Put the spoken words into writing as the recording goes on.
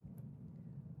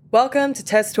Welcome to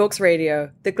Tez Talks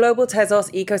Radio, the global Tezos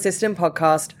ecosystem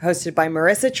podcast hosted by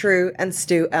Marissa True and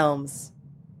Stu Elms.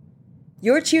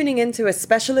 You're tuning into a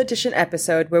special edition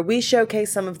episode where we showcase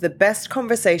some of the best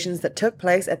conversations that took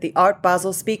place at the Art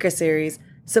Basel Speaker Series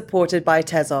supported by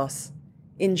Tezos.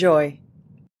 Enjoy.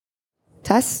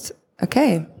 Test.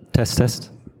 Okay.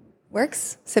 Test.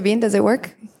 Works. Sabine, does it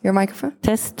work? Your microphone?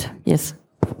 Test. Yes.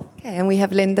 Okay, and we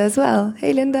have Linda as well.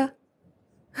 Hey, Linda.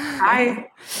 Hi.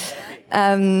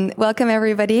 Welcome,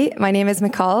 everybody. My name is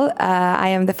Mikal. I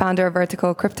am the founder of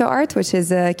Vertical Crypto Art, which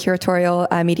is a curatorial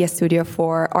media studio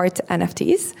for art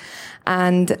NFTs.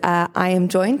 And I am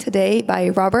joined today by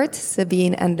Robert,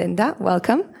 Sabine, and Linda.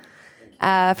 Welcome.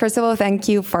 First of all, thank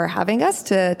you for having us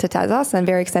to Tezos. I'm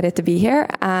very excited to be here.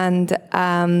 And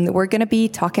we're going to be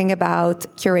talking about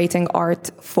curating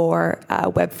art for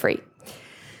Web3.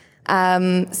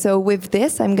 So with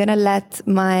this, I'm going to let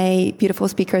my beautiful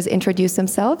speakers introduce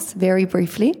themselves very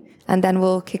briefly, and then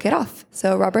we'll kick it off.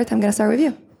 So Robert, I'm going to start with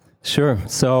you. Sure.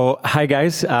 So hi,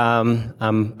 guys.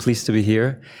 I'm pleased to be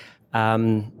here.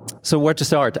 So where to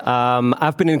start?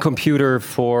 I've been in computers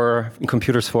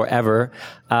forever.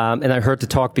 And I heard the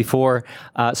talk before,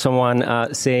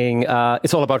 someone saying,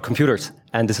 it's all about computers.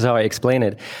 And this is how I explain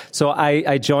it. So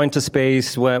I joined the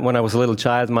space when I was a little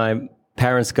child. My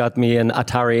parents got me an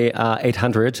Atari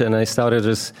 800, and I started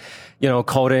as,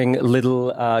 coding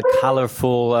little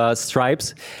colorful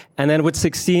stripes. And then with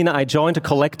 16, I joined a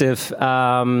collective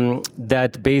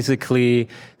that basically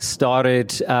started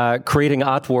creating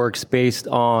artworks based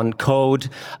on code,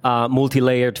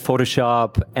 multi-layered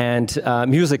Photoshop, and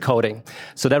music coding.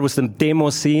 So that was the demo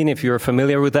scene, if you're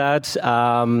familiar with that.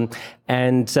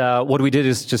 And what we did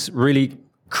is just really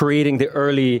creating the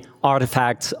early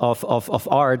artifacts of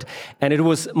art. And it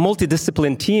was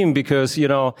multidiscipline team because,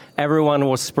 everyone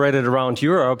was spread around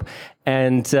Europe.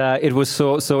 And it was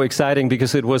so exciting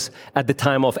because it was at the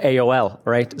time of AOL,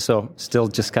 right? So still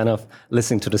just kind of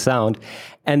listening to the sound.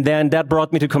 And then that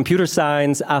brought me to computer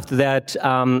science. After that,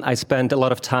 I spent a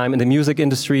lot of time in the music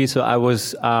industry. So I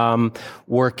was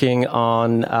working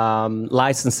on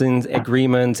licensing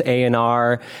agreements,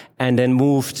 A&R, and then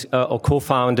moved or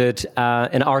co-founded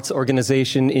an arts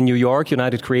organization in New York,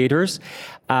 United Creators,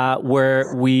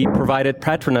 where we provided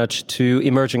patronage to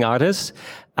emerging artists.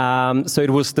 So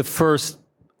it was the first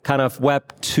kind of Web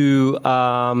 2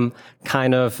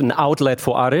 kind of an outlet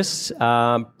for artists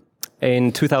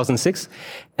in 2006.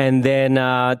 And then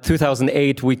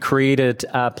 2008, we created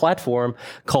a platform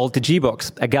called the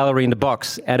G-Box, a gallery in the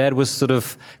box. And that was sort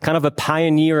of kind of a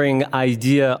pioneering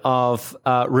idea of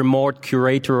remote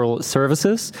curatorial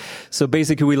services. So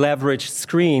basically, we leveraged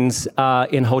screens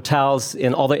in hotels,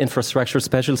 in other infrastructure,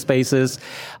 special spaces,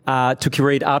 to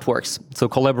curate artworks. So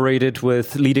collaborated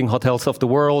with leading hotels of the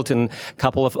world and a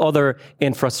couple of other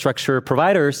infrastructure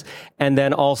providers. And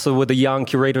then also with the Young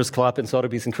Curators Club in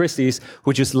Sotheby's and Christie's,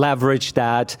 who just leveraged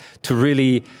that to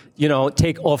really,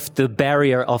 take off the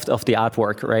barrier of the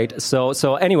artwork, right? So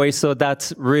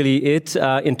that's really it.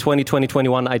 In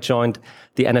 2021, I joined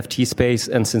the NFT space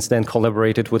and since then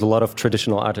collaborated with a lot of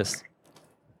traditional artists.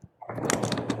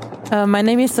 My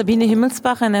name is Sabine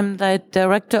Himmelsbach and I'm the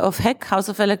director of HEC, House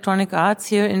of Electronic Arts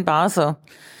here in Basel.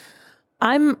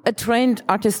 I'm a trained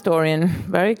art historian,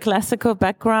 very classical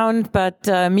background, but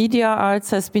media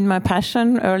arts has been my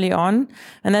passion early on.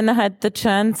 And then I had the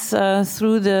chance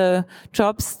through the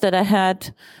jobs that I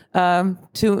had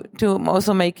to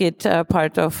also make it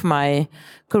part of my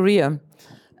career.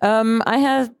 I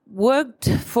have worked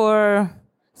for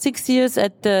 6 years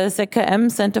at the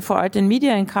ZKM Center for Art and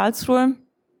Media in Karlsruhe,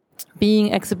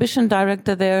 being exhibition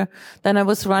director there. Then I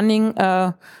was running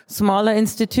a smaller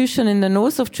institution in the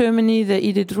north of Germany, the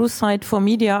Edith Ruth site for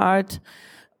media art,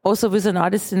 also with an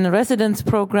artist in residence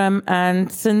program.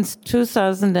 And since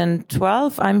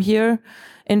 2012, I'm here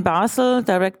in Basel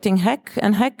directing HEC.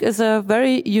 And HEC is a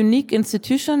very unique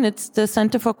institution. It's the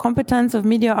Center for Competence of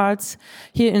Media Arts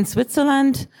here in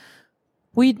Switzerland.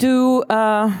 We do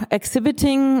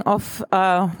exhibiting of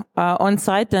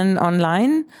on-site and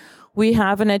online. We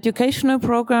have an educational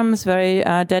program that's very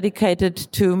dedicated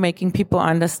to making people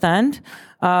understand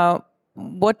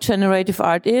what generative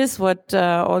art is, what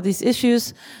all these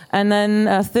issues. And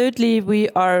then thirdly, we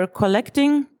are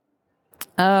collecting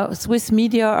Swiss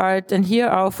media art. And here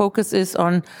our focus is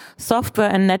on software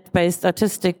and net-based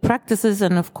artistic practices.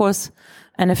 And of course,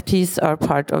 NFTs are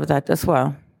part of that as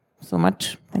well. So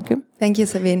much. Thank you. Thank you,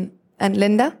 Sabine. And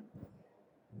Linda?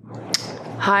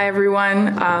 Hi,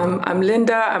 everyone. I'm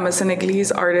Linda. I'm a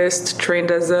Senegalese artist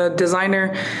trained as a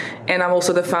designer, and I'm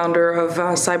also the founder of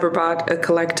Cyberbot, a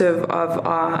collective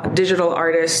of digital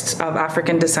artists of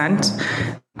African descent.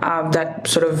 that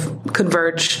sort of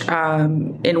converged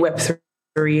in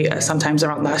Web3 sometimes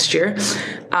around last year.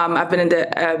 I've been in the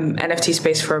NFT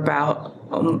space for about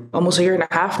almost a year and a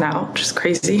half now, which is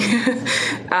crazy.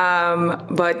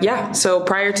 But yeah, so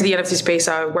prior to the NFT space,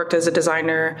 I worked as a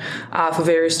designer for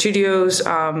various studios,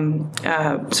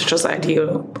 such as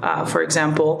IDEO, for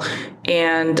example.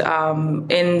 And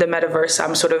in the metaverse,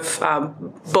 I'm sort of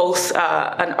both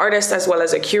an artist as well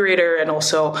as a curator, and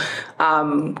also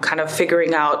kind of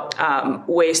figuring out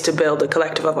ways to build a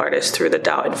collective of artists through the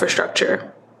DAO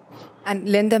infrastructure. And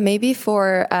Linda, maybe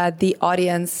for the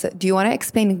audience, do you want to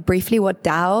explain briefly what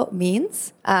DAO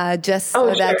means? Just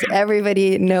so that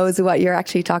everybody knows what you're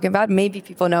actually talking about. Maybe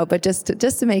people know, but just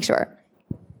to make sure.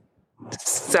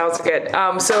 Sounds good.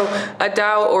 So a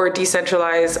DAO, or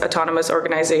decentralized autonomous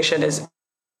organization, is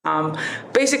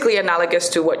basically analogous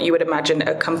to what you would imagine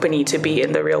a company to be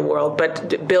in the real world,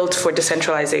 but built for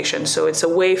decentralization. So it's a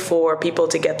way for people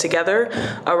to get together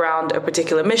around a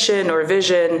particular mission or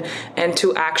vision and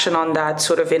to action on that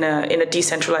sort of in a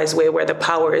decentralized way, where the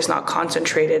power is not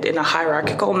concentrated in a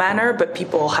hierarchical manner, but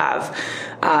people have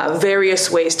various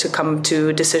ways to come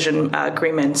to decision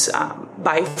agreements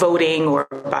by voting or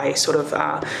by sort of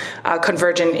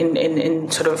converging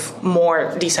in sort of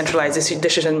more decentralized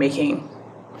decision making.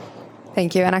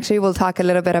 Thank you. And actually, we'll talk a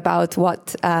little bit about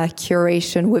what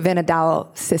curation within a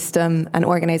DAO system and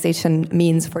organization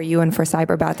means for you and for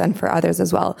Cyberbat and for others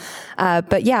as well.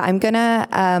 But yeah, I'm going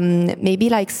to maybe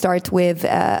start with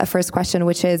a first question,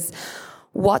 which is,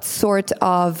 what sort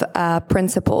of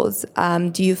principles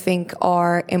do you think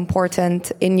are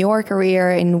important in your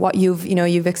career, in what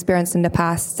you've experienced in the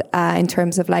past, in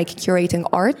terms of curating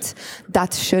art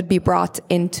that should be brought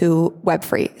into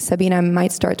Web3? Sabine, I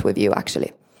might start with you,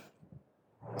 actually.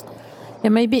 Yeah,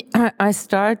 maybe I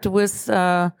start with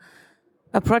a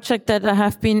project that I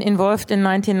have been involved in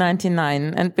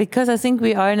 1999. And because I think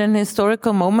we are in an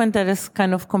historical moment that is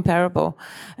kind of comparable.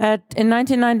 In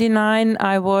 1999,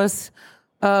 I was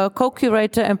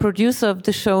co-curator and producer of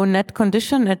the show Net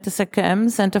Condition at the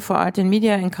ZKM, Center for Art and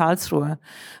Media in Karlsruhe.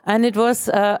 And it was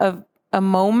a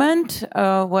moment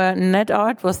where net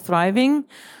art was thriving,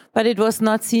 but it was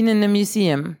not seen in the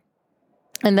museum.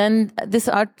 And then this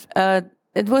art...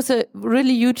 it was a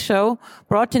really huge show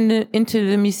brought into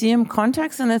the museum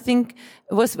context, and I think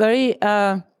it was very,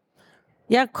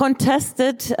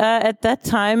 contested at that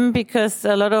time, because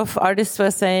a lot of artists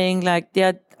were saying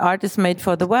art is made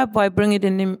for the web, why bring it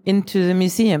into the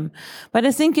museum? But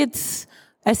I think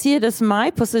I see it as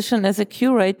my position as a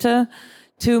curator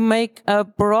to make a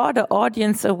broader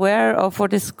audience aware of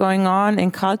what is going on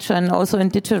in culture and also in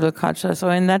digital culture. So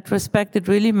in that respect, it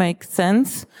really makes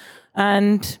sense.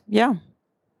 And yeah.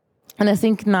 And I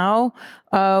think now,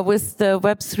 with the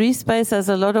Web3 space, there's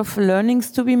a lot of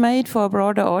learnings to be made for a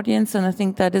broader audience. And I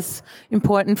think that is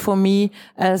important for me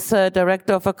as a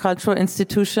director of a cultural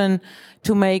institution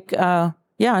to make,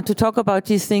 to talk about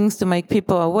these things, to make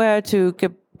people aware, to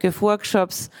give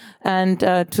workshops, and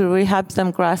to really help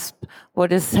them grasp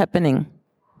what is happening.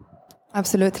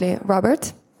 Absolutely.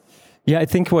 Robert? Yeah, I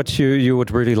think what you would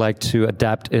really like to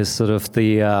adapt is sort of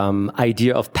the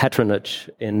idea of patronage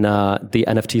in the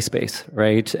NFT space,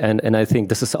 right? And I think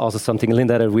this is also something,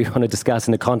 Linda, that we want to discuss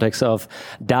in the context of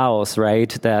DAOs, right?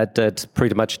 That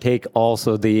pretty much take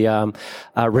also the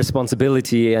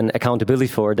responsibility and accountability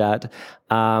for that.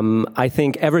 I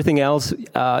think everything else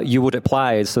you would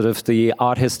apply, sort of the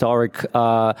art historic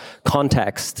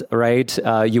context, right?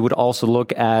 You would also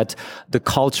look at the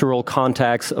cultural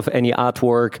context of any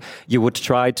artwork. You would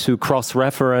try to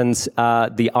cross-reference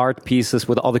the art pieces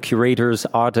with other curators,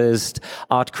 artists,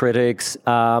 art critics,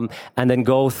 and then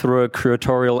go through a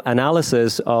curatorial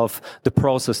analysis of the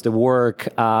process, the work,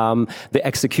 the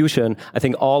execution. I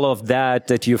think all of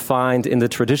that you find in the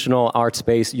traditional art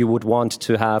space, you would want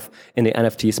to have in the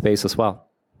NFT space as well.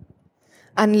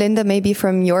 And Linda, maybe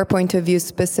from your point of view,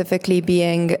 specifically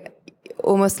being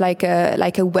almost like a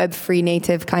Web3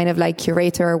 native kind of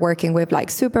curator, working with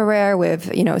Super Rare,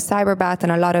 with Cyberbat,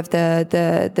 and a lot of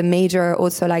the major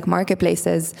also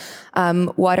marketplaces.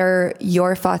 What are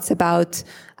your thoughts about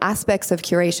aspects of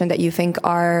curation that you think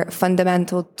are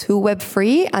fundamental to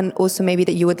Web3, and also maybe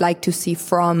that you would like to see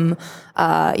from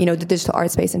the digital art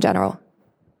space in general?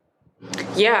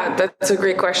 Yeah, that's a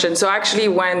great question. So I actually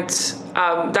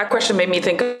that question made me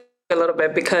think a little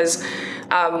bit, because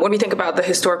when we think about the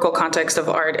historical context of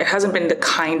art, it hasn't been the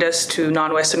kindest to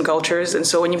non-Western cultures. And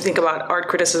so when you think about art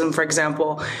criticism, for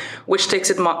example, which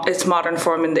takes its modern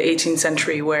form in the 18th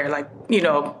century, where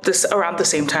this around the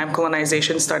same time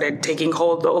colonization started taking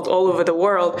hold all over the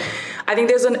world. I think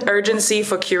there's an urgency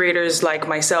for curators like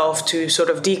myself to sort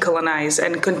of decolonize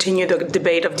and continue the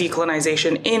debate of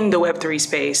decolonization in the Web3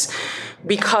 space,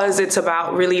 because it's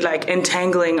about really like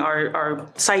entangling our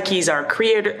psyches, our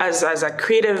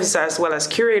creatives as well as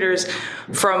curators,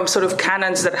 from sort of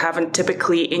canons that haven't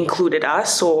typically included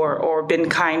us or been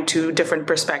kind to different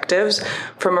perspectives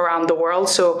from around the world.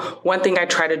 So one thing I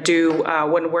try to do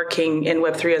when working in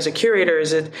Web3 as a curator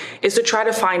is to try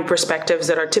to find perspectives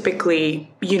that are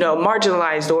typically,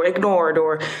 marginalized or ignored,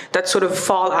 or that sort of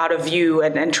fall out of view,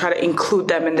 and try to include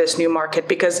them in this new market,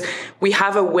 because we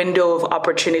have a window of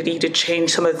opportunity to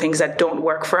change some of the things that don't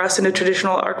work for us in the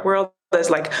traditional art world as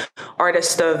like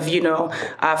artists of,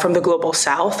 from the global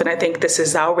South. And I think this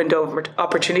is our window of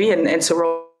opportunity. And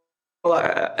so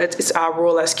it's our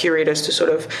role as curators to sort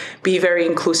of be very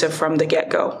inclusive from the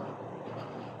get-go.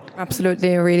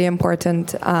 Absolutely, a really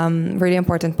important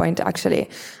point, actually.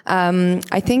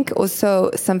 I think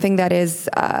also something that is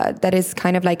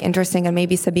kind of like interesting, and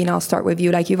maybe Sabine, I'll start with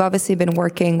you. Like, you've obviously been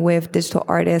working with digital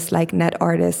artists, like net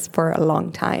artists, for a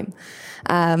long time.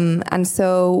 And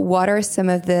so what are some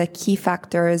of the key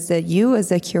factors that you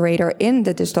as a curator in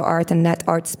the digital art and net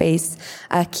art space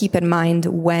keep in mind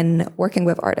when working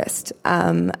with artists?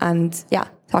 And yeah,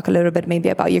 talk a little bit maybe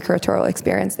about your curatorial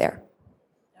experience there.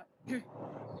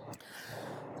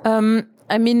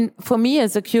 For me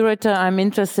as a curator, I'm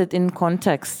interested in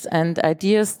contexts and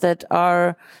ideas that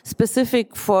are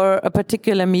specific for a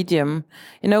particular medium.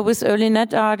 With early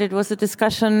net art, it was a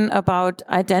discussion about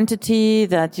identity,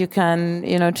 that you can,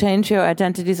 change your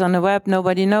identities on the web.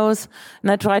 Nobody knows.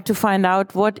 And I tried to find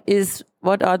out what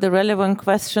are the relevant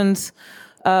questions,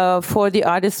 for the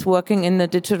artists working in the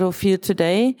digital field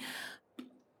today.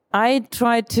 I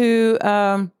tried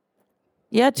to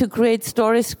create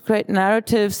stories, create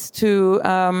narratives, to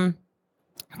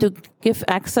give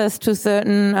access to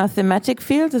certain thematic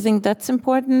fields. I think that's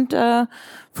important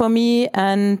for me.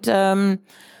 And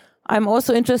I'm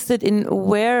also interested in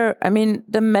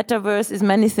the metaverse is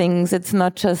many things. It's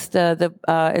not just the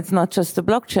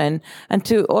blockchain. And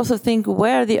to also think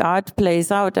where the art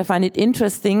plays out. I find it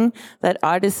interesting that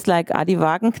artists like Adi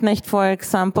Wagenknecht, for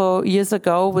example, years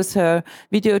ago with her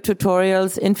video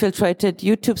tutorials infiltrated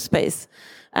YouTube space.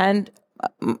 And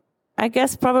I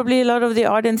guess probably a lot of the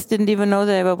audience didn't even know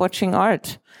they were watching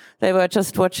art. They were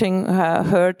just watching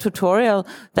her tutorial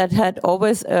that had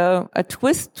always a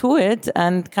twist to it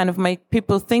and kind of make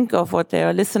people think of what they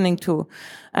are listening to.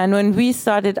 And when we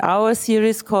started our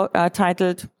series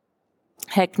titled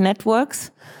Hack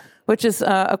Networks, which is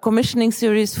a commissioning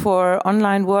series for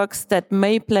online works that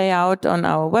may play out on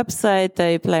our website,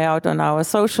 they play out on our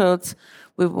socials.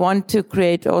 We want to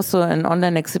create also an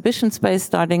online exhibition space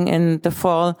starting in the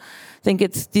fall. I think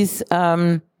it's these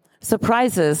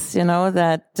surprises,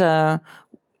 that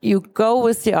you go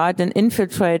with the art and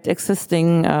infiltrate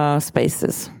existing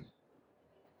spaces.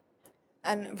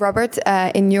 And Robert,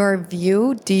 in your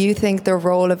view, do you think the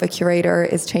role of a curator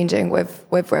is changing with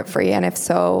Web3? And if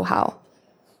so, how?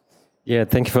 Yeah,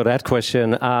 thank you for that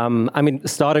question.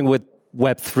 Starting with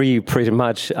Web3, pretty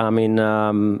much,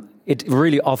 it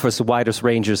really offers the widest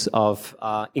ranges of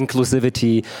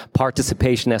inclusivity,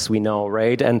 participation, as we know,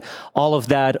 right? And all of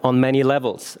that on many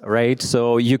levels, right?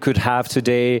 So you could have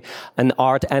today an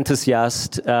art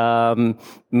enthusiast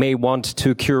may want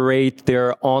to curate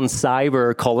their own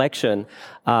cyber collection.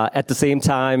 At the same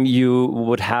time, you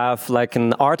would have like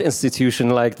an art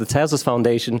institution like the Tezos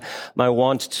Foundation might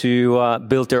want to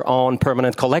build their own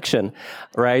permanent collection,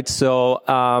 right? So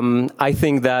I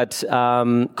think that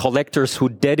collectors who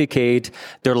dedicate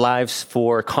their lives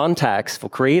for contacts, for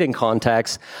creating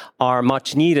contacts, are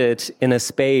much needed in a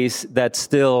space that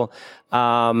still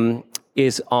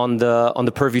is on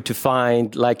the purview to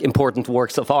find like important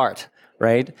works of art,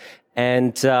 right?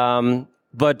 And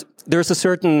but there's a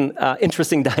certain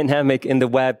interesting dynamic in the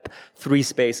Web3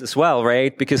 space as well,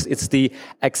 right? Because it's the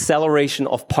acceleration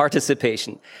of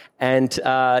participation. And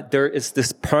there is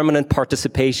this permanent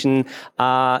participation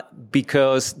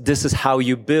because this is how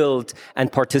you build and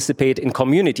participate in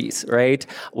communities, right?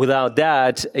 Without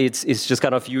that, it's just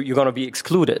kind of you're going to be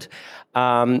excluded.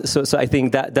 So I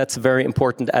think that's a very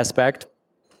important aspect.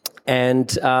 And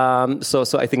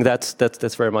so I think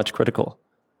that's very much critical.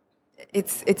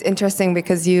 It's interesting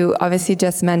because you obviously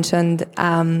just mentioned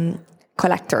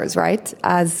collectors, right?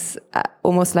 As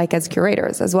almost like as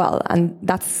curators as well. And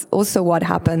that's also what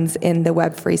happens in the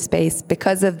Web3 space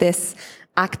because of this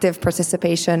active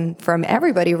participation from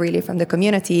everybody, really, from the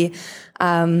community.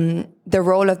 The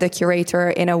role of the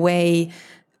curator in a way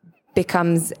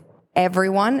becomes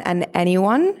everyone and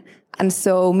anyone And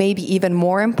so maybe even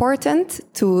more important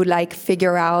to like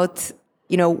figure out,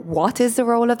 what is the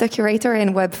role of the curator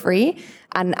in Web3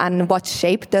 and what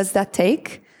shape does that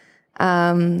take?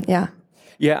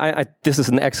 Yeah, this is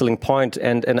an excellent point,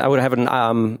 and I would have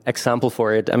an example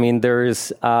for it. I mean, there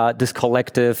is this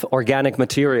collective organic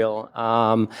material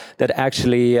that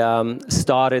actually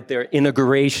started their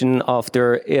inauguration of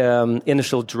their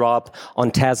initial drop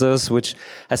on Tezos, which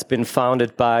has been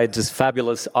founded by this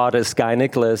fabulous artist, Guy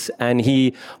Nicholas, and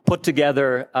he put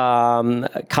together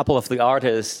a couple of the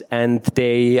artists, and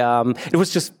it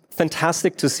was just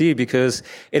fantastic to see because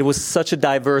it was such a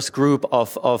diverse group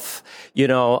of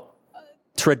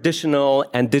traditional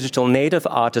and digital native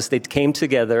artists. They came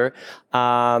together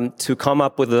to come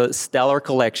up with a stellar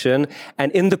collection.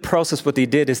 And in the process, what they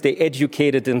did is they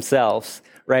educated themselves,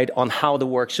 right, on how the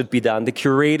work should be done. They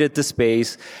curated the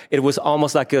space. It was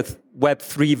almost like a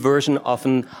Web3 version of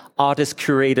an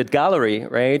artist-curated gallery,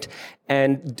 right?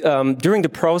 And during the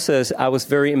process, I was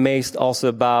very amazed also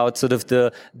about sort of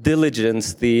the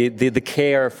diligence, the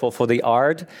care for the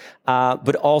art,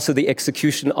 but also the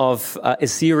execution of a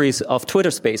series of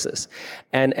Twitter spaces.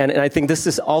 And I think this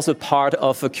is also part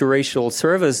of a curatorial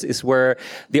service, is where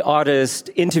the artists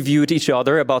interviewed each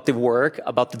other about the work,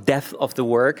 about the depth of the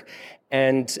work,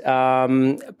 and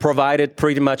provided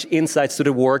pretty much insights to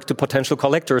the work to potential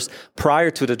collectors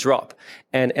prior to the drop.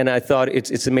 And I thought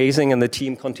it's amazing, and the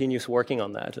team continues working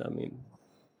on that. I mean,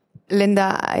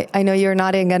 Linda, I know you're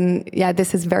nodding, and yeah,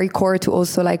 this is very core to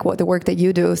also like what the work that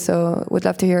you do. So would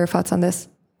love to hear your thoughts on this.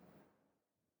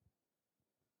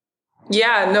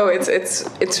 Yeah, no,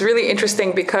 it's really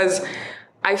interesting because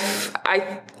I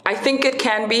think it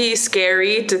can be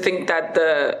scary to think that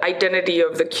the identity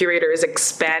of the curator is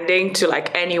expanding to like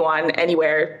anyone,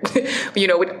 anywhere,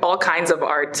 with all kinds of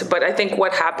art. But I think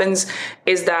what happens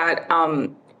is that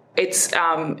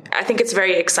I think it's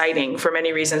very exciting for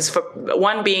many reasons. For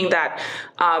one being that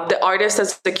the artist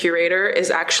as the curator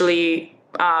is actually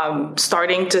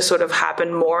starting to sort of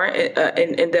happen more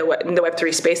in the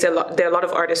Web3 space. There are a lot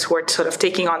of artists who are sort of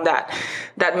taking on that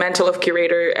mantle of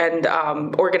curator and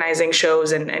organizing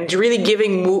shows and really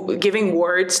giving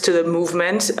words to the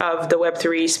movement of the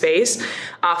Web3 space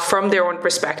from their own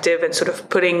perspective and sort of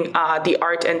putting the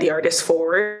art and the artist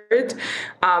forward.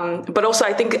 But also,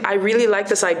 I think I really like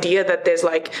this idea that there's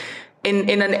like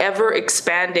in an ever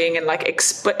expanding and like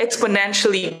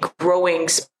exponentially growing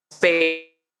space,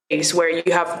 where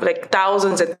you have like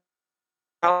thousands and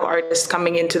artists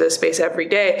coming into the space every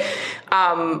day.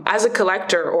 As a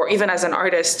collector or even as an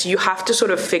artist, you have to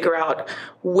sort of figure out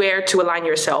where to align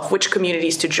yourself, which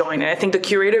communities to join. And I think the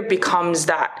curator becomes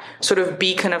that sort of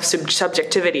beacon of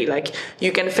subjectivity. Like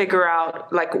you can figure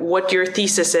out like what your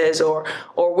thesis is or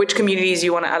which communities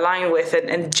you want to align with.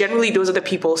 And generally those are the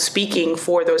people speaking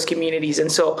for those communities.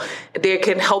 And so they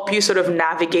can help you sort of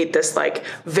navigate this like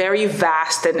very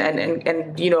vast and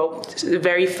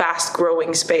very fast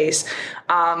growing space.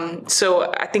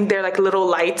 So I think they're like little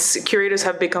lights. Curators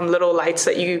have become little lights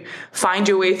that you find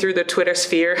your way through the Twitter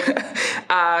sphere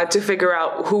to figure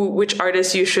out which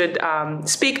artists you should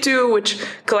speak to, which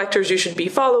collectors you should be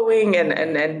following,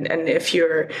 and if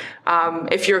you're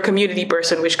a community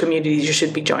person, which communities you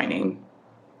should be joining.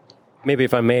 Maybe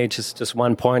if I may, just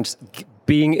one point.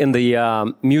 Being in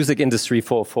the music industry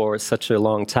for such a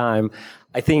long time,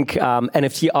 I think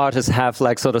NFT artists have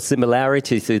like sort of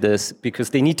similarity to this because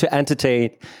they need to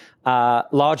entertain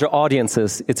larger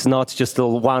audiences. It's not just a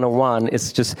one-on-one.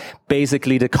 It's just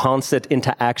basically the constant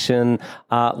interaction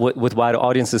with wider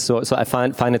audiences. So I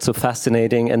find it so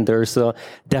fascinating, and there's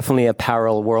definitely a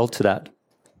parallel world to that.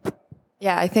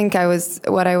 Yeah, I think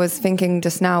what I was thinking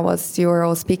just now was you were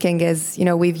all speaking is,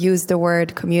 we've used the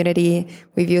word community,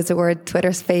 we've used the word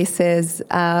Twitter spaces,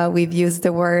 we've used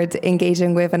the word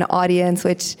engaging with an audience,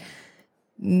 which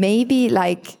maybe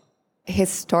like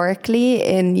historically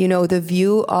in, the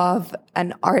view of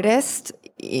an artist,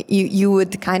 you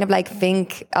would kind of like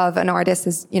think of an artist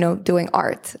as, doing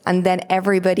art, and then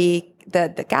everybody,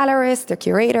 the gallerist, the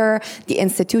curator, the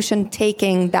institution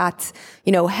taking that,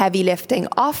 heavy lifting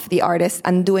off the artist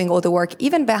and doing all the work,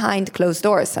 even behind closed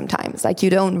doors sometimes. Like you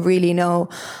don't really know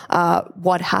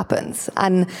what happens.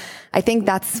 And I think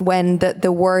that's when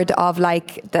the word of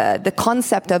like the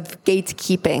concept of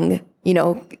gatekeeping,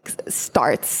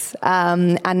 starts,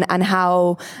 and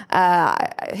how,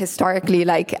 historically,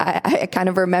 like I kind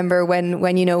of remember when,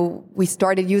 we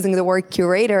started using the word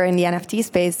curator in the NFT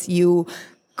space, you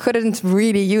couldn't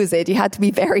really use it. You had to be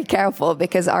very careful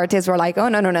because artists were like, oh,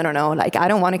 no. Like, I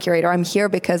don't want a curator. I'm here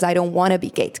because I don't want to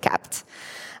be gate-kept.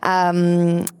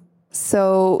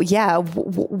 So yeah,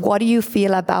 what do you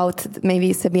feel about,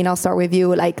 maybe Sabine, I'll start with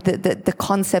you, like the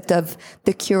concept of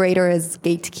the curator as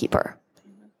gatekeeper?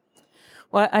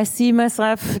 Well, I see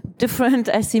myself different.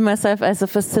 I see myself as a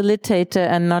facilitator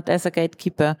and not as a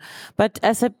gatekeeper. But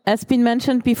as been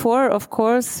mentioned before, of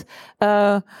course,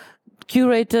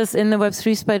 curators in the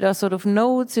Web3 space are sort of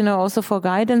nodes, also for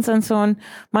guidance and so on.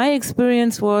 My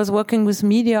experience was working with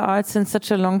media arts in such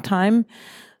a long time.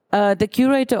 The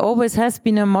curator always has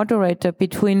been a moderator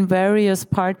between various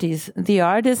parties, the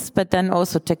artists, but then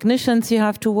also technicians you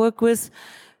have to work with,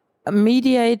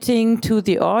 mediating to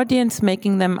the audience,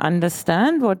 making them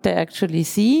understand what they actually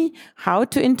see, how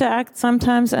to interact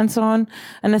sometimes, and so on.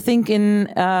 And I think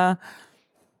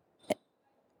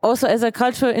also as a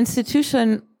cultural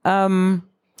institution,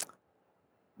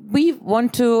 we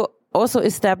want to also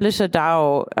establish a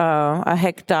DAO, a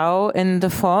Hack DAO in the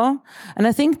fall. And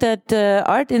I think that the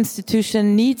art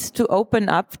institution needs to open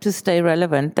up to stay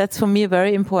relevant. That's for me a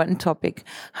very important topic.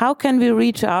 How can we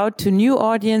reach out to new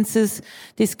audiences?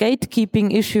 This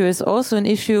gatekeeping issue is also an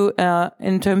issue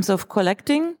in terms of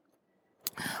collecting.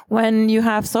 When you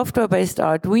have software-based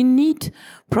art, we need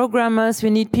programmers, we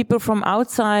need people from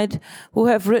outside who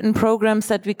have written programs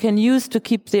that we can use to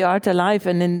keep the art alive.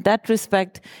 And in that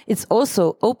respect, it's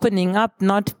also opening up,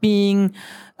 not being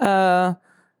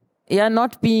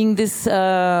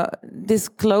this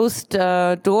closed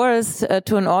doors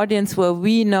to an audience where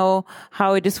we know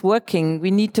how it is working. We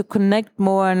need to connect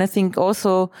more, and I think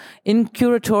also in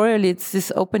curatorial, it's this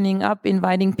opening up,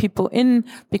 inviting people in,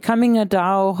 becoming a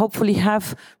DAO, hopefully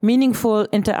have meaningful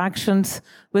interactions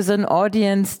with an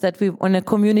audience in a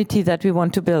community that we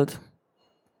want to build.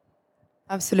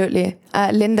 Absolutely.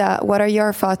 Linda, what are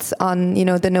your thoughts on,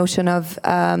 the notion of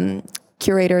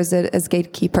curators as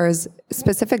gatekeepers,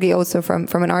 specifically also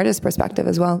from an artist perspective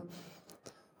as well?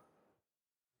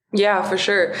 Yeah, for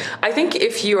sure. I think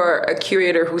if you are a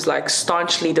curator who's like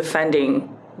staunchly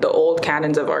defending the old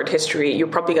canons of art history, you're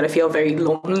probably going to feel very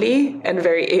lonely and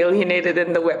very alienated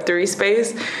in the Web3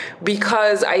 space,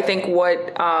 because I think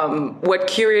what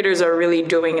curators are really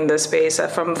doing in this space,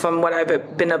 from what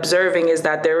I've been observing, is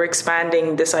that they're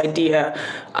expanding this idea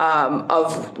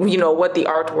of what the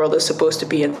art world is supposed to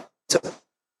be and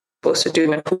supposed to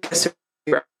do and who is to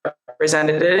be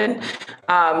represented in.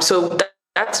 So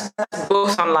that's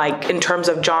both on in terms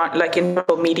of in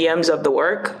mediums of the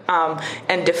work,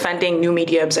 and defending new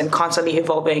mediums and constantly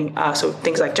evolving. So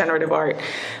things like generative art,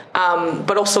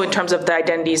 but also in terms of the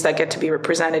identities that get to be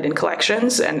represented in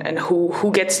collections and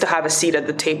who gets to have a seat at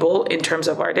the table in terms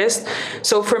of artists.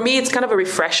 So for me, it's kind of a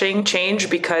refreshing change,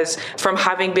 because from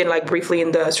having been briefly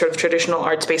in the sort of traditional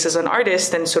art space as an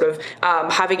artist and sort of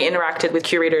having interacted with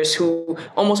curators who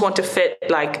almost want to fit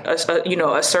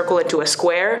a circle into a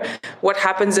square, what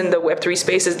happens in the Web3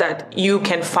 space is that you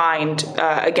can find,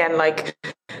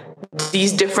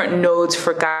 these different nodes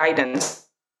for guidance.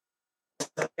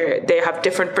 They have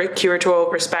different curatorial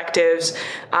perspectives.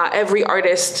 Every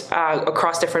artist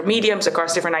across different mediums,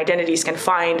 across different identities, can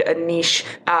find a niche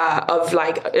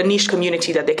a niche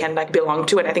community that they can belong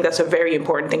to. And I think that's a very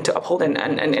important thing to uphold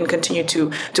and continue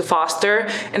to foster.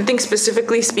 And I think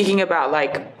specifically speaking about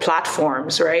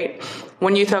platforms, right?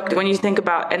 When you think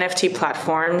about NFT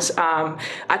platforms,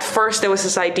 at first there was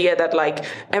this idea that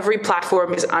every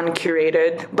platform is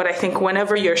uncurated, but I think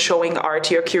whenever you're showing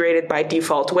art, you're curated by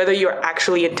default, whether you're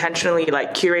actually intentionally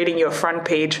curating your front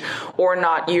page or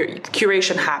not. Your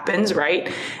curation happens,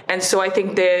 right? And so I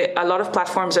think that a lot of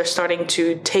platforms are starting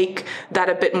to take that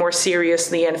a bit more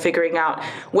seriously and figuring out,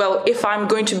 well, if I'm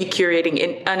going to be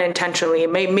curating unintentionally,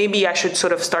 maybe I should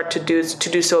sort of start to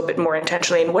do so a bit more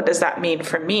intentionally. And what does that mean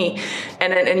for me?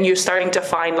 And you're starting to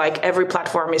find every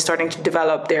platform is starting to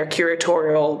develop their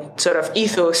curatorial sort of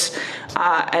ethos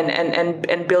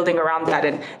and building around that.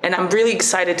 And I'm really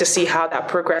excited to see how that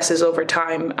progresses over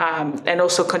time, and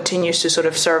also continues to sort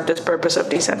of serve this purpose of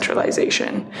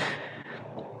decentralization.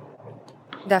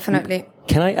 Definitely.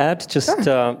 Can I add just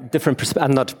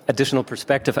not additional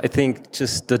perspective? I think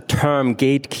just the term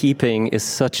gatekeeping is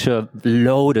such a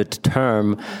loaded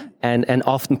term and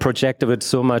often projected with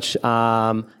so much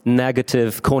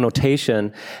negative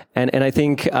connotation. And I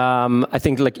think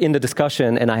in the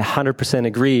discussion, and I 100%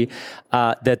 agree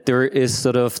that there is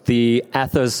sort of the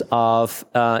ethos of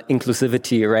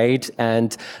inclusivity, right?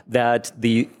 And that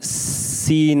the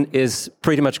scene is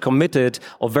pretty much committed,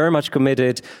 or very much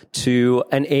committed, to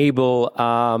enable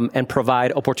and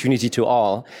provide opportunity to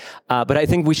all. But I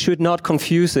think we should not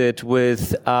confuse it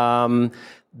with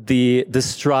the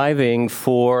striving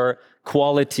for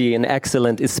quality and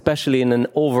excellent, especially in an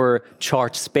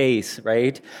overcharged space,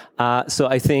 right? So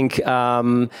I think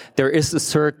there is a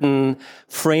certain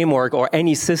framework, or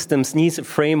any systems needs a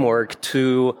framework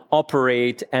to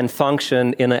operate and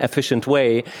function in an efficient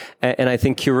way. And I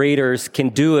think curators can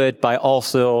do it by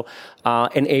also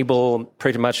enable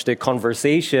pretty much the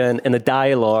conversation and the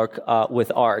dialogue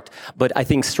with art. But I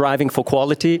think striving for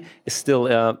quality is still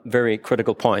a very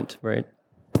critical point, right?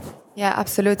 Yeah,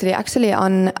 absolutely. Actually,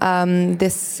 on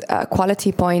this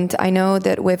quality point, I know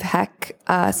that with HEC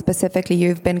specifically,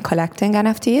 you've been collecting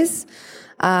NFTs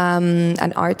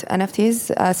and art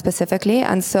NFTs specifically.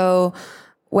 And so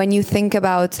when you think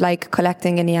about like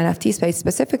collecting in the NFT space,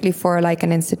 specifically for like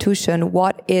an institution,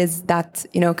 what is that,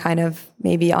 kind of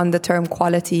maybe on the term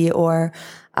quality or,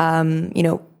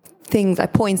 things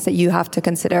like points that you have to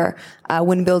consider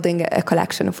when building a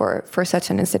collection for such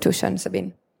an institution,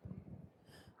 Sabine?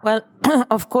 Well,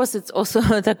 of course, it's also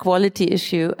the quality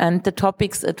issue and the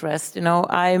topics addressed.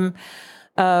 I'm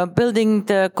building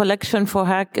the collection for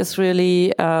HEC is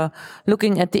really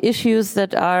looking at the issues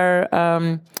that are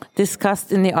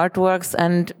discussed in the artworks.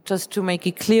 And just to make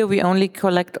it clear, we only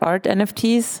collect art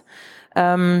NFTs.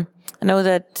 I know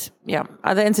that,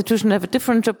 other institutions have a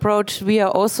different approach. We are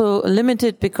also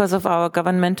limited because of our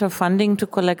governmental funding to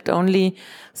collect only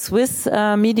Swiss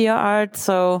media art.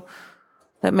 So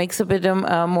that makes a bit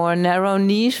a more narrow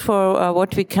niche for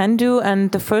what we can do.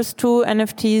 And the first two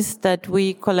NFTs that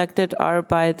we collected are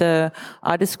by the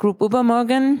artist group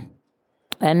Übermorgen.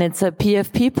 And it's a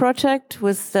PFP project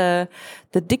with the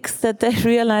dicks that they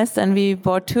realized, and we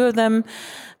bought two of them.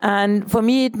 And for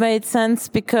me, it made sense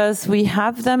because we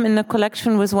have them in the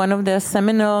collection with one of their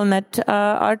seminal net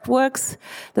artworks,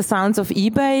 The Sounds of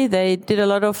eBay. They did a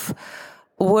lot of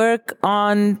work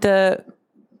on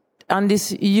these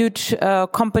huge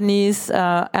companies,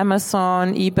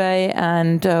 Amazon, eBay,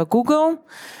 and Google.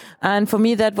 And for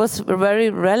me, that was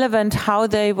very relevant how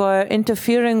they were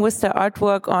interfering with the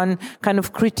artwork on kind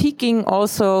of critiquing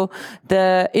also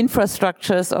the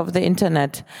infrastructures of the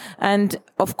internet. And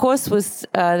of course, with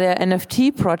their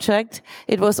NFT project,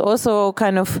 it was also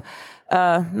kind of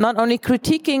not only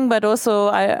critiquing, but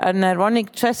also an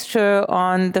ironic gesture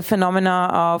on the phenomena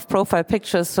of profile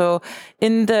pictures. So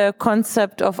in the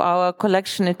concept of our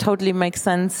collection, it totally makes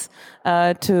sense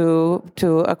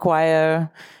to acquire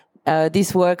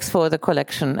these works for the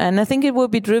collection. And I think it will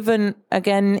be driven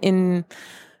again in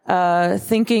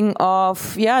thinking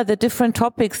of, the different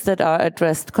topics that are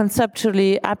addressed,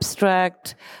 conceptually,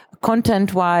 abstract,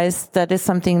 content-wise. That is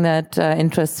something that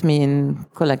interests me in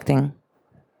collecting.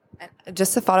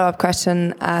 Just a follow-up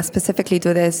question specifically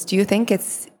to this. Do you think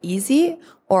it's easy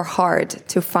or hard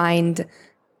to find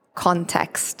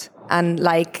context and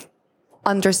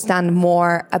understand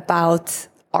more about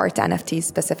art NFTs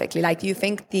specifically? Do you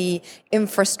think the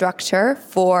infrastructure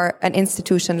for an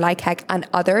institution like HEC and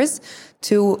others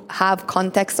to have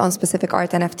context on specific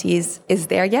art NFTs is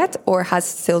there yet, or has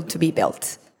still to be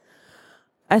built?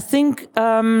 I think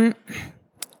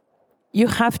you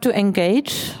have to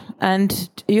engage and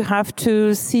you have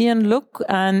to see and look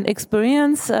and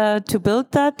experience to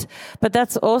build that. But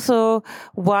that's also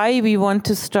why we want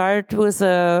to start with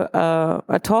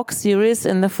a talk series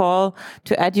in the fall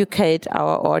to educate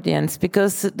our audience,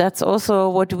 because that's also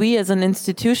what we as an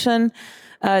institution,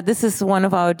 this is one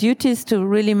of our duties, to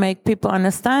really make people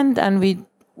understand. And we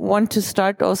want to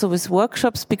start also with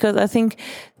workshops, because I think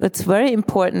it's very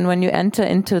important when you enter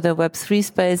into the Web3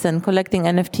 space and collecting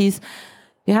NFTs,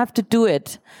 you have to do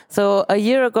it. So a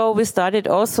year ago, we started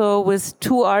also with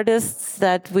two artists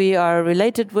that we are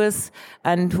related with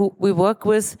and who we work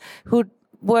with, who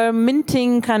were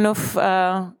minting kind of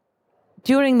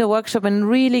during the workshop and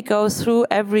really go through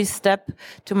every step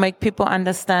to make people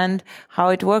understand how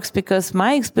it works. Because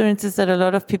my experience is that a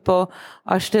lot of people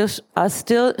are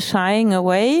still shying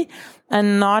away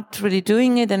and not really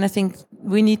doing it. And I think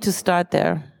we need to start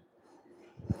there.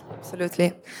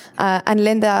 Absolutely. And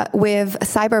Linda, with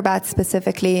Cyberbat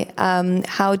specifically,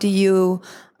 how do you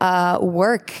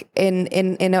work in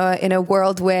a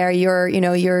world where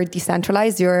you're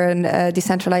decentralized, you're a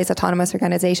decentralized autonomous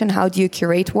organization? How do you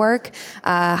curate work?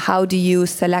 How do you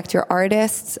select your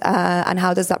artists? And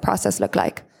how does that process look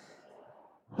like?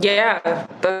 Yeah,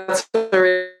 that's a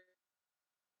really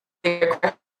good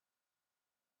question.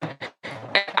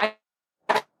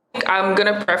 I'm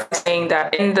gonna preface saying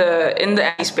that in the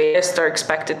NFT space, they're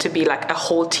expected to be like a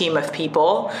whole team of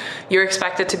people. You're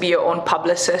expected to be your own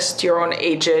publicist, your own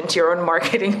agent, your own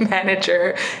marketing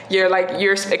manager.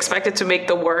 You're expected to make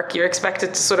the work. You're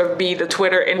expected to sort of be the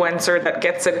Twitter influencer that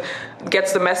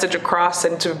gets the message across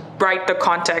and to write the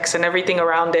context and everything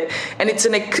around it. And it's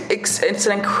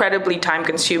an incredibly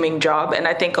time-consuming job. And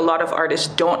I think a lot of artists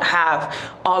don't have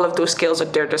all of those skills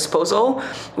at their disposal,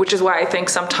 which is why I think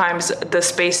sometimes the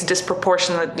space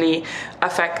disproportionately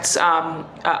affects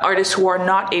artists who are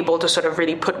not able to sort of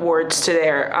really put words to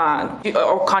their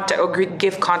or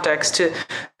give context to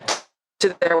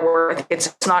their work. I think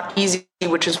it's not easy,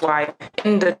 which is why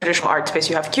in the traditional art space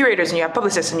you have curators and you have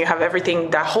publicists and you have everything,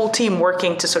 that whole team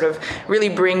working to sort of really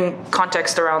bring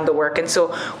context around the work. And so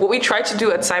what we try to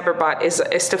do at Cyberbot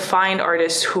is to find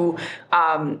artists who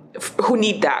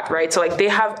need that, right? So like they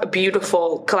have a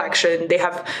beautiful collection, they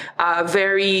have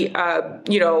very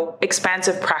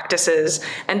expansive practices,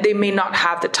 and they may not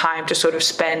have the time to sort of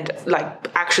spend like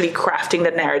actually crafting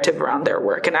the narrative around their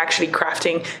work and actually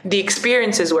crafting the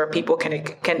experiences where people can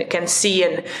see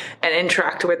and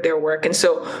interact with their work. And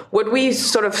so what we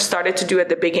sort of started to do at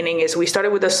the beginning is we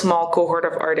started with a small cohort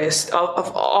of artists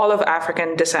of all of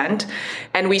African descent,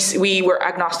 and we were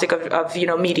agnostic of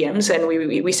mediums, and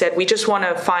we said we just want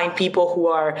to find people who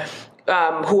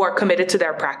are committed to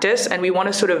their practice, and we want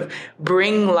to sort of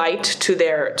bring light to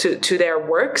their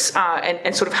works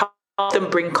and sort of help them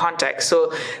bring context.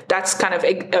 So that's kind of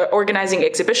organizing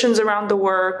exhibitions around the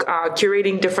work,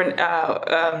 curating different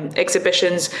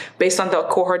exhibitions based on the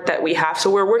cohort that we have. So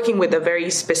we're working with a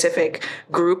very specific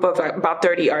group of about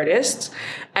 30 artists.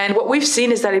 And what we've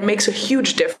seen is that it makes a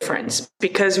huge difference,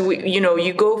 because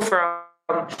you go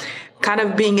from kind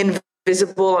of being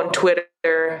invisible on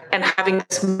Twitter and having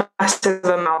this massive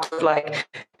amount of like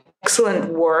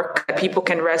excellent work that people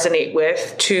can resonate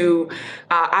with to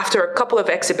after a couple of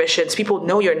exhibitions, people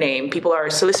know your name. People are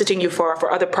soliciting you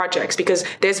for other projects because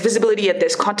there's visibility and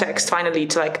there's context finally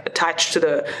to like attach to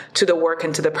the work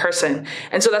and to the person.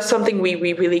 And so that's something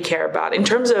we really care about. In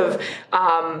terms of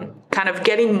kind of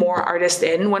getting more artists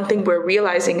in, one thing we're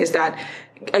realizing is that,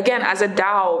 again, as a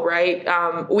DAO, right,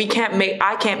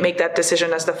 I can't make that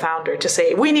decision as the founder to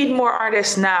say, we need more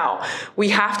artists now. We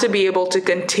have to be able to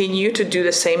continue to do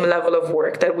the same level of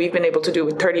work that we've been able to do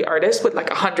with 30 artists, with like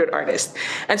 100 artists.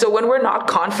 And so when we're not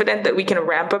confident that we can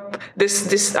ramp up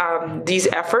these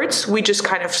efforts, we just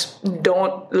kind of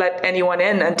don't let anyone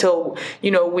in until,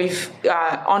 we've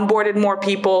onboarded more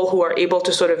people who are able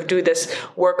to sort of do this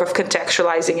work of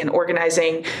contextualizing and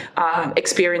organizing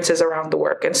experiences around the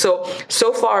work. And so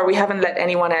far we haven't let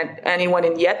anyone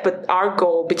in yet, but our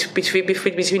goal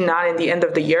between now and the end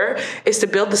of the year is to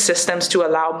build the systems to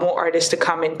allow more artists to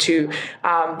come into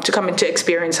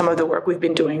experience some of the work we've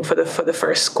been doing for the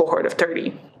first cohort of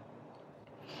 30.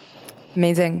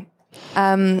 Amazing.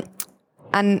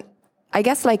 And I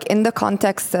guess like in the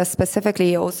context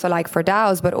specifically also like for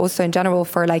DAOs, but also in general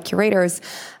for like curators,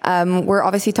 we're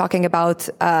obviously talking about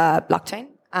blockchain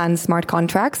and smart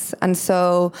contracts. And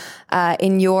so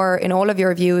in all of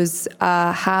your views,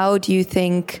 how do you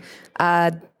think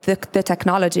the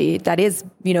technology that is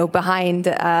behind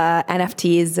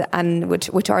NFTs and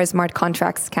which are smart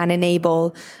contracts can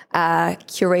enable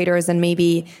curators and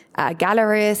maybe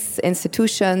gallerists,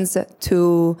 institutions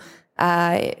to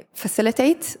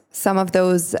facilitate some of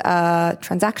those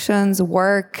transactions,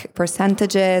 work,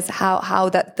 percentages, how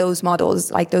those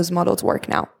models work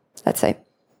now, let's say?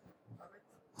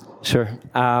 Sure.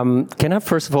 Can I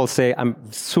first of all say I'm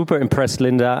super impressed,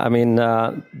 Linda. I mean,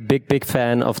 big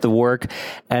fan of the work,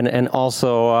 and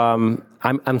also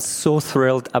I'm so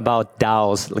thrilled about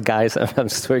DAOs, guys. I'm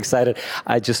so excited.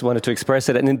 I just wanted to express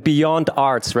it. And beyond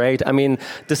arts, right? I mean,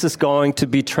 this is going to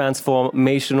be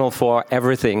transformational for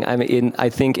everything. I mean, I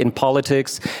think in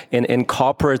politics, in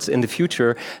corporates in the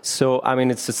future. So, I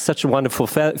mean, it's such a wonderful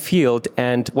field.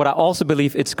 And what I also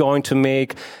believe it's going to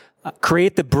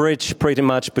create the bridge pretty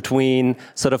much between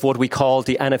sort of what we call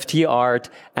the NFT art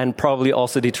and probably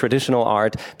also the traditional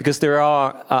art, because there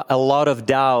are a lot of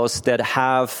DAOs that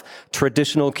have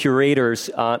traditional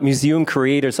curators, museum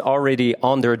creators already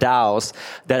on their DAOs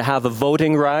that have a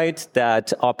voting right,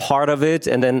 that are part of it.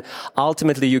 And then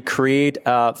ultimately you create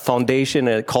a foundation,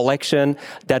 a collection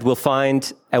that will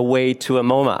find a way to a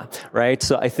MoMA, right?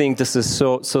 So I think this is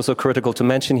so critical to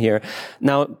mention here.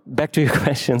 Now, back to your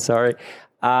question, sorry.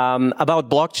 About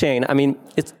blockchain, I mean,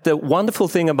 the wonderful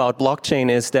thing about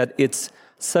blockchain is that it's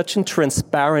such a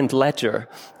transparent ledger.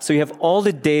 So you have all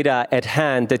the data at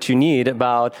hand that you need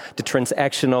about the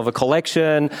transaction of a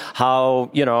collection,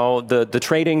 how, the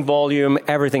trading volume,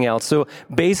 everything else. So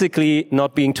basically,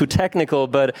 not being too technical,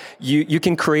 but you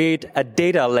can create a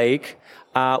data lake.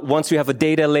 Once you have a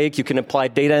data lake, you can apply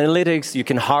data analytics, you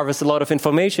can harvest a lot of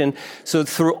information. So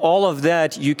through all of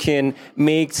that, you can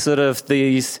make sort of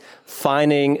these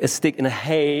finding a stick in a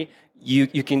hay.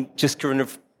 You can just kind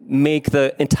of make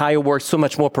the entire work so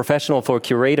much more professional for a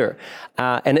curator.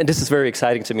 And this is very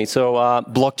exciting to me. So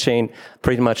blockchain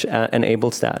pretty much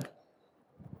enables that.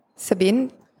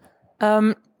 Sabine?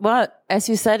 Well, as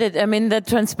you said it, I mean, the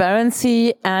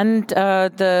transparency and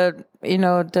the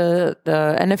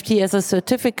NFT as a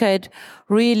certificate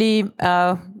really,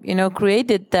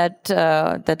 created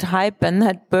that hype and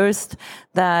that burst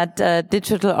that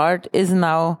digital art is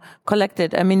now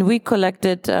collected. I mean, we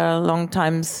collected long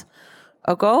times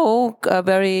ago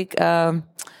very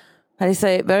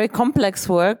complex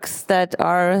works that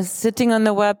are sitting on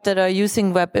the web, that are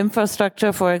using web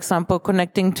infrastructure, for example,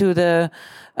 connecting to the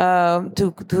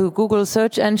to Google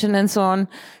search engine and so on.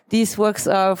 These works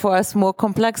are for us more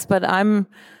complex, but I'm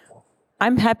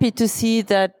happy to see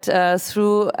that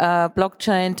through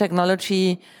blockchain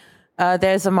technology,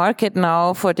 there's a market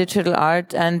now for digital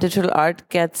art, and digital art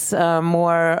gets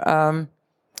more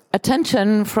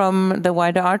attention from the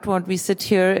wider art world. We sit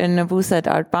here in a booth at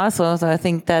Art Basel, so I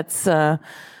think that's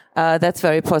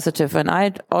very positive. And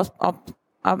I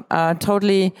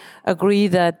totally agree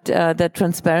that the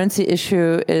transparency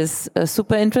issue is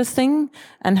super interesting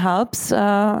and helps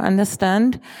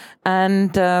understand.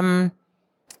 And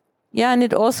and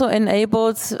it also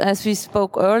enables, as we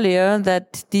spoke earlier,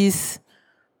 that these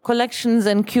collections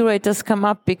and curators come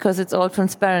up because it's all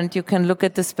transparent. You can look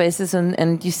at the spaces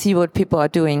and you see what people are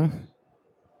doing.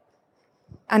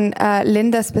 And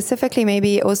Linda, specifically,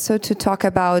 maybe also to talk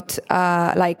about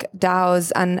like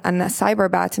DAOs and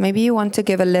Cyberbat. Maybe you want to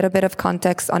give a little bit of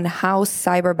context on how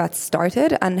Cyberbat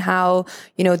started and how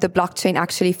the blockchain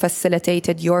actually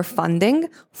facilitated your funding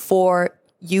for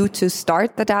you to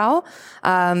start the DAO,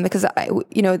 because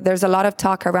there's a lot of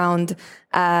talk around.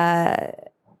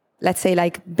 Let's say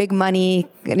like big money,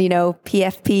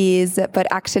 PFPs, but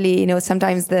actually,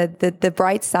 sometimes the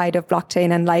bright side of blockchain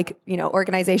and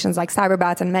organizations like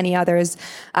Cyberbat and many others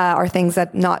are things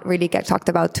that not really get talked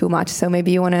about too much. So maybe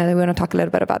you want to talk a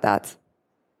little bit about that.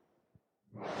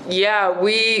 Yeah,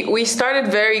 we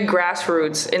started very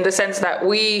grassroots in the sense that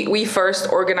we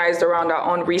first organized around our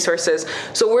own resources.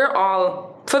 So we're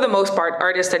all, for the most part,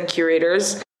 artists and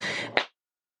curators.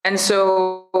 And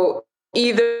so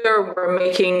either we're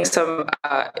making some,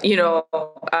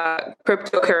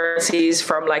 cryptocurrencies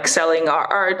from like selling our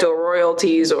art or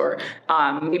royalties, or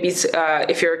maybe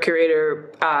if you're a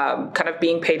curator, kind of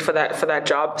being paid for that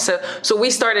job. So we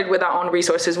started with our own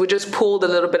resources. We just pooled a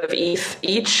little bit of ETH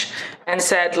each and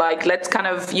said like, let's kind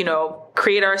of,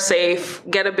 create our safe,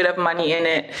 get a bit of money in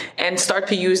it, and start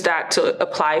to use that to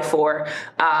apply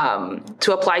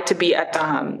to be at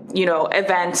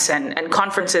events and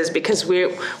conferences, because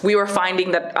we were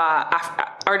finding that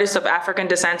artists of African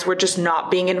descent were just not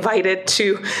being invited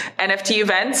to NFT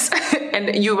events.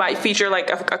 And you might feature like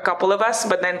a couple of us,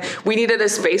 but then we needed a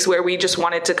space where we just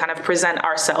wanted to kind of present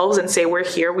ourselves and say we're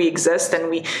here, we exist, and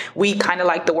we kind of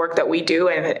like the work that we do,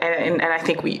 and I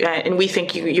think we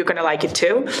think you're going to like it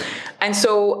too. And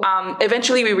so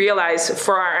eventually we realized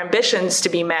for our ambitions to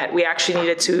be met, we actually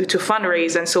needed to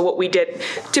fundraise. And so what we did,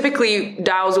 typically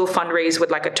DAOs will fundraise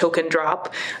with like a token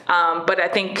drop. But I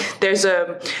think there's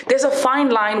a fine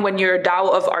line when you're a DAO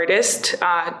of artists,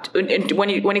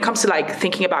 when it comes to like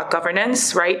thinking about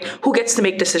governance, right? Who gets to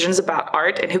make decisions about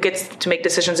art and who gets to make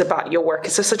decisions about your work?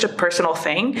 It's just such a personal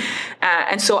thing.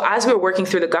 And so as we were working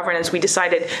through the governance, we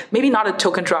decided maybe not a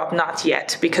token drop, not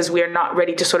yet, because we are not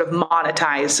ready to sort of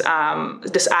monetize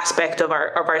this aspect of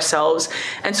ourselves.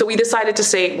 And so we decided to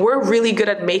say, we're really good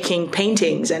at making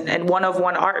paintings and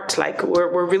one-of-one art. Like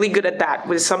we're really good at that.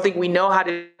 It's something we know how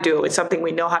to do. It's something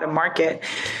we know how to market.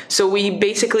 So we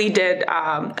basically did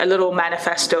a little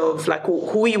manifesto of like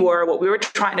who we were, what we were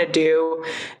trying to do.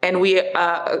 And we,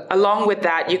 along with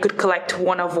that, you could collect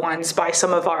one-of-ones by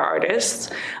some of our artists.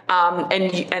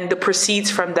 And the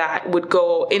proceeds from that would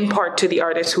go in part to the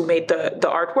artists who made the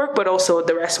artwork, but also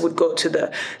the rest would go to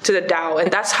the DAO.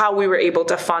 And that's how we were able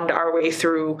to fund our way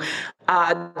through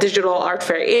Digital Art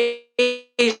Fair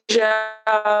Asia,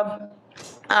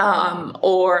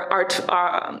 or Art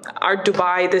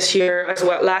Dubai this year as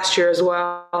well, last year as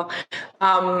well,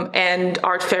 and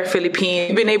Art Fair Philippines.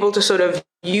 We've been able to sort of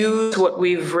use what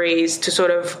we've raised to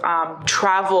sort of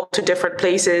travel to different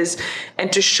places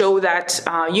and to show that,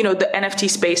 the NFT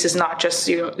space is not just,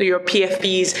 your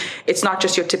PFPs. It's not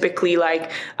just your typically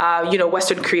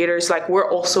Western creators. Like, we're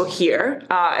also here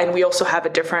and we also have a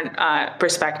different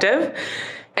perspective.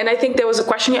 And I think there was a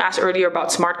question you asked earlier about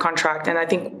smart contract. And I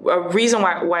think a reason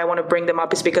why I want to bring them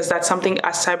up is because that's something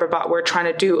as Cyberbot we're trying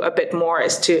to do a bit more,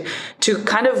 is to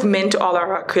kind of mint all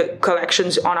our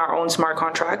collections on our own smart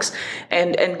contracts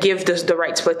and give the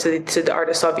right split to the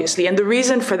artists, obviously. And the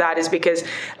reason for that is because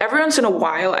every once in a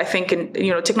while, I think,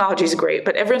 technology is great,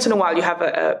 but every once in a while you have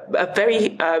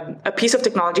a piece of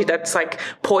technology that's like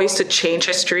poised to change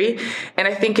history. And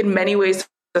I think in many ways,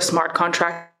 the smart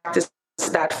contract is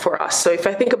that for us. So if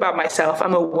I think about myself,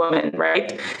 I'm a woman,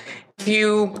 right? If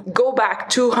you go back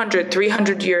 200,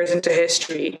 300 years into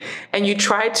history and you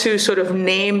try to sort of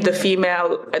name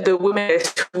the women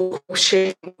who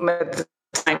shaped the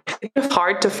time, it's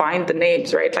hard to find the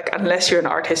names, right? Like, unless you're an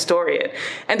art historian.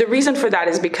 And the reason for that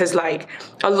is because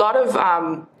a lot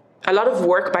of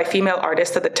work by female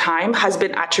artists at the time has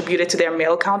been attributed to their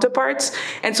male counterparts.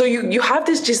 And so you have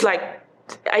this just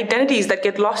identities that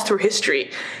get lost through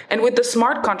history. And with the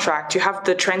smart contract, you have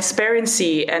the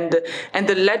transparency and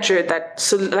the ledger that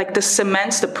this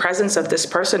cements the presence of this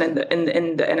person in the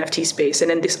NFT space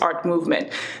and in this art movement.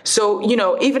 So,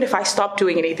 even if I stop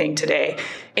doing anything today,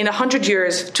 in 100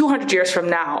 years, 200 years from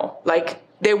now,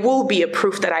 there will be a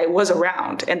proof that I was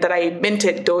around and that I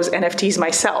minted those NFTs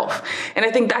myself. And I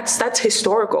think that's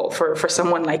historical for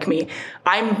someone like me.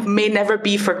 I may never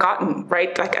be forgotten,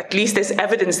 right? At least there's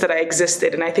evidence that I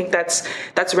existed. And I think that's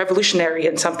revolutionary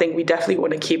and something we definitely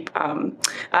want to keep, want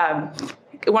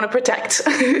to protect.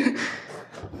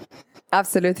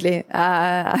 Absolutely.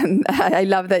 I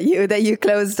love that you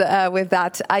closed with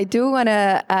that. I do want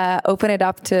to open it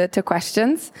up to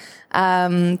questions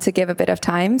to give a bit of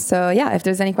time. So yeah, if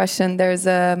there's any question, there's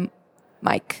a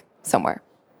mic somewhere.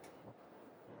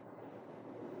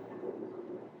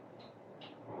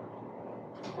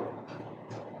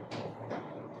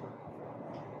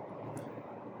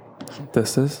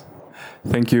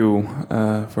 Thank you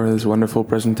for this wonderful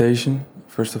presentation.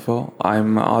 First of all,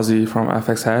 I'm Ozzy from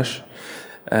FX Hash,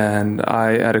 and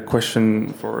I had a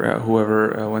question for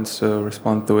whoever wants to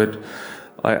respond to it.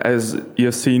 As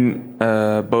you've seen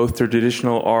both the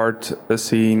traditional art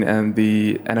scene and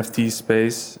the NFT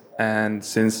space, and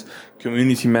since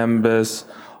community members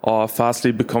are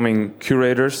fastly becoming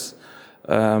curators,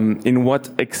 in what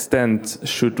extent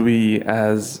should we,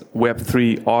 as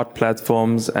Web3 art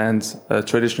platforms and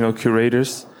traditional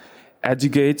curators,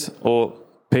 educate or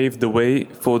pave the way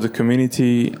for the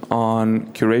community on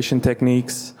curation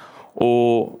techniques,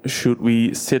 or should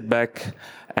we sit back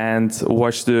and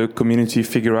watch the community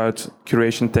figure out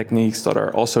curation techniques that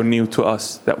are also new to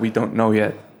us that we don't know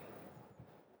yet?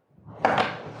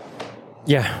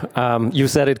 Yeah, you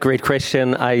said it. Great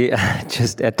question. I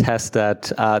just attest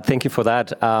that. Thank you for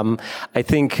that. I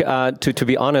think, to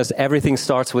be honest, everything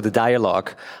starts with a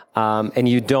dialogue. And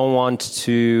you don't want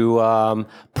to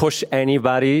push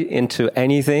anybody into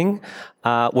anything.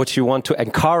 What you want to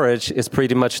encourage is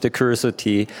pretty much the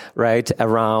curiosity, right,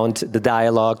 around the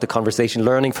dialogue, the conversation,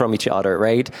 learning from each other,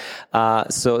 right?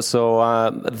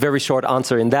 So very short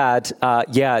answer in that.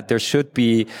 Yeah, there should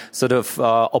be sort of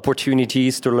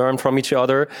opportunities to learn from each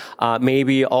other.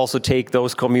 Maybe also take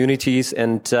those communities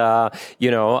and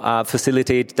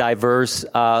facilitate diverse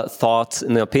thoughts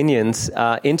and opinions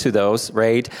into those,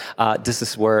 right? This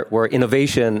is where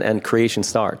innovation and creation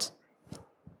starts.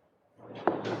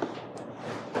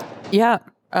 Yeah,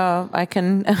 I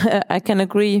can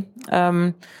agree.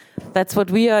 That's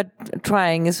what we are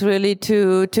trying, is really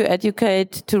to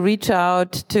educate, to reach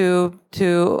out, to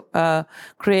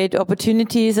create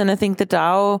opportunities. And I think the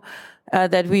DAO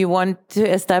that we want to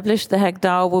establish, the Hack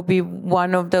DAO, will be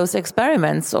one of those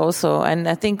experiments also. And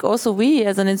I think also we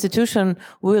as an institution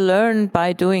will learn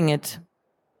by doing it.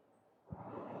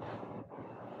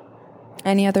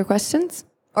 Any other questions?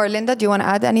 Or Linda, do you want to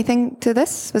add anything to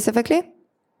this specifically?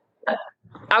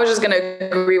 I was just going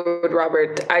to agree with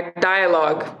Robert.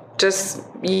 Dialogue. Just,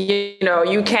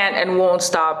 you can't and won't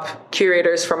stop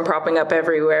curators from propping up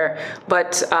everywhere.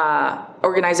 But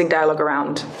organizing dialogue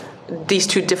around these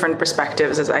two different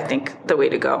perspectives is, I think, the way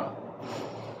to go.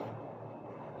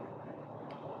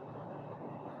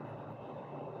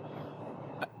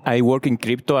 I work in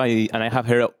crypto, and I have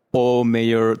heard all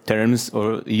major terms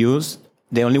or used.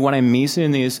 The only one I'm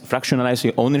missing is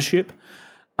fractionalizing ownership.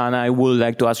 And I would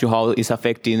like to ask you how it's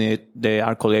affecting the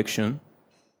art collection.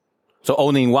 So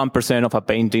owning 1% of a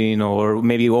painting, or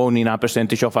maybe owning a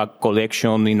percentage of a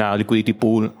collection in a liquidity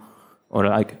pool, or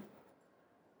like.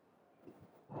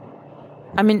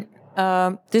 I mean,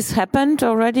 this happened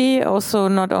already, also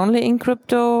not only in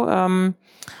crypto,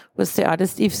 with the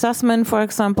artist Eve Sussman, for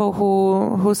example,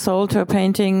 who sold her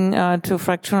painting to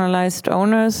fractionalized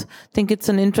owners. I think it's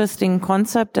an interesting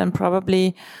concept and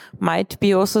probably might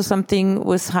be also something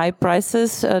with high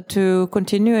prices to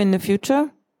continue in the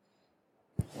future.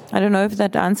 I don't know if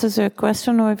that answers your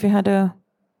question or if you had a...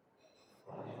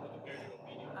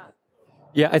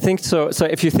 Yeah, I think so. So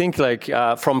if you think like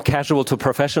from casual to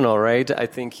professional, right? I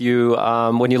think you,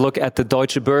 when you look at the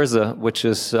Deutsche Börse, which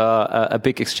is a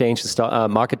big exchange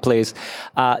marketplace,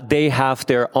 they have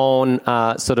their own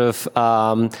sort of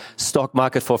stock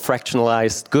market for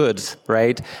fractionalized goods,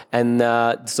 right? And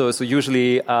so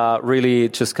usually really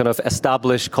just kind of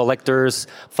established collectors,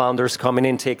 founders coming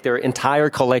in, take their entire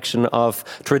collection of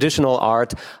traditional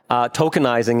art,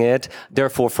 tokenizing it,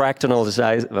 therefore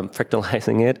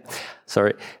fractalizing it.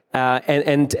 Sorry,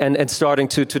 and starting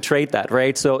to trade that,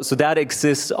 right? So that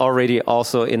exists already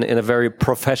also in a very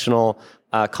professional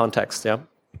context, yeah.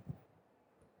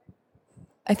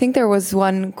 I think there was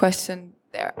one question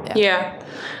there. Yeah.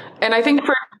 And I think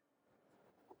for...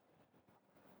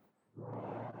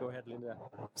 Go ahead, Linda.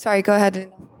 Sorry, go ahead,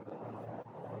 Linda.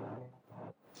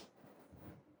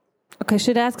 Okay,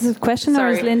 should I ask a question or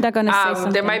is Linda going to say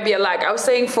something? There might be a lag. I was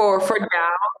saying for DAO...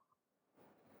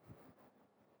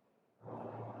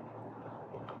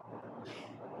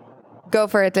 Go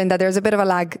for it, Linda. There's a bit of a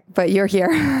lag, but you're here.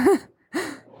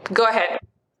 Go ahead.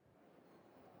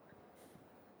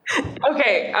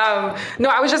 Okay. No,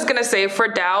 I was just going to say for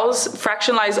DAOs,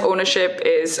 fractionalized ownership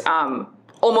is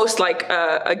almost like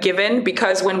a given,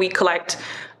 because when we collect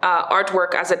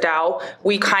artwork as a DAO,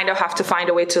 we kind of have to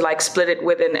find a way to like split it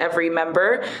within every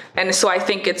member. And so I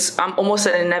think it's almost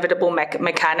an inevitable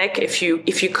mechanic if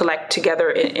you collect together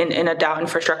in a DAO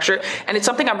infrastructure. And it's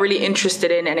something I'm really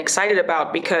interested in and excited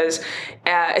about, because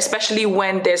especially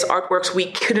when there's artworks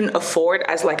we couldn't afford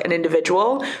as like an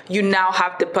individual, you now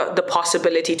have the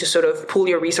possibility to sort of pool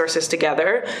your resources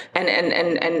together,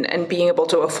 and being able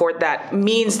to afford that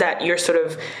means that you're sort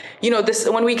of, this,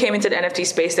 when we came into the NFT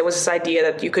space, there was this idea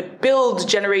that you could build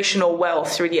generational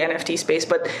wealth through the NFT space,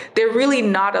 but there are really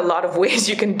not a lot of ways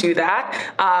you can do that.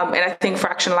 And I think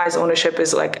fractionalized ownership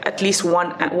is like at least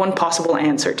one possible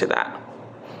answer to that.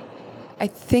 I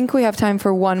think we have time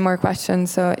for one more question.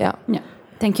 So yeah.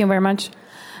 Thank you very much.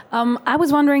 I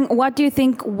was wondering, what do you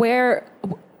think, where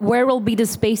will be the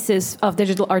spaces of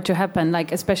digital art to happen?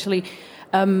 Like, especially,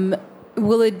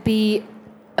 will it be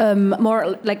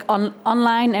more like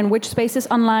online, and which spaces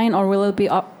online, or will it be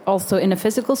also in a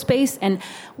physical space? And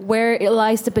where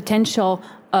lies the potential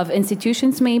of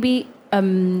institutions, maybe,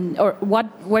 or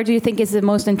where do you think is the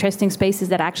most interesting spaces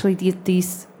that actually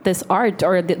this art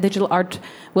or the digital art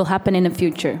will happen in the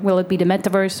future? Will it be the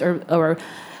metaverse or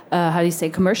how do you say,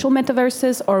 commercial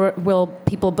metaverses, or will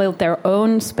people build their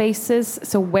own spaces?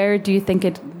 So where do you think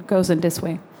it goes in this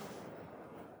way?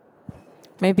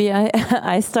 Maybe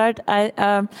I start.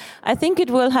 I think it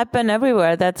will happen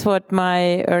everywhere. That's what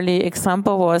my early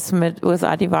example was with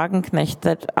Adi Wagenknecht,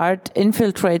 that art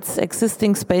infiltrates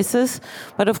existing spaces.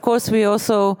 But of course, we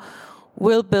also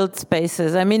will build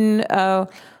spaces. I mean,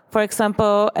 for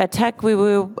example, at Hack, we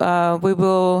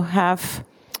will have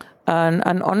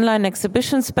an online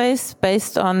exhibition space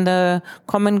based on the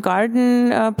Common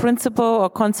Garden principle or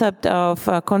concept of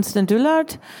Constant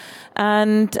Dullard.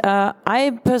 And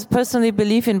I personally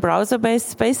believe in browser-based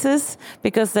spaces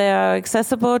because they are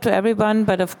accessible to everyone.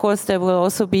 But of course, there will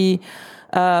also be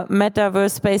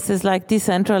metaverse spaces like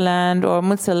Decentraland or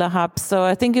Mozilla Hub. So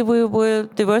I think we will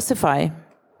diversify.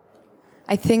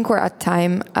 I think we're at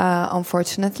time,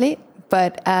 unfortunately.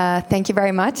 But thank you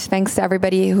very much. Thanks to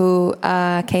everybody who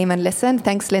came and listened.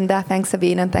 Thanks, Linda. Thanks,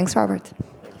 Sabine. And thanks, Robert.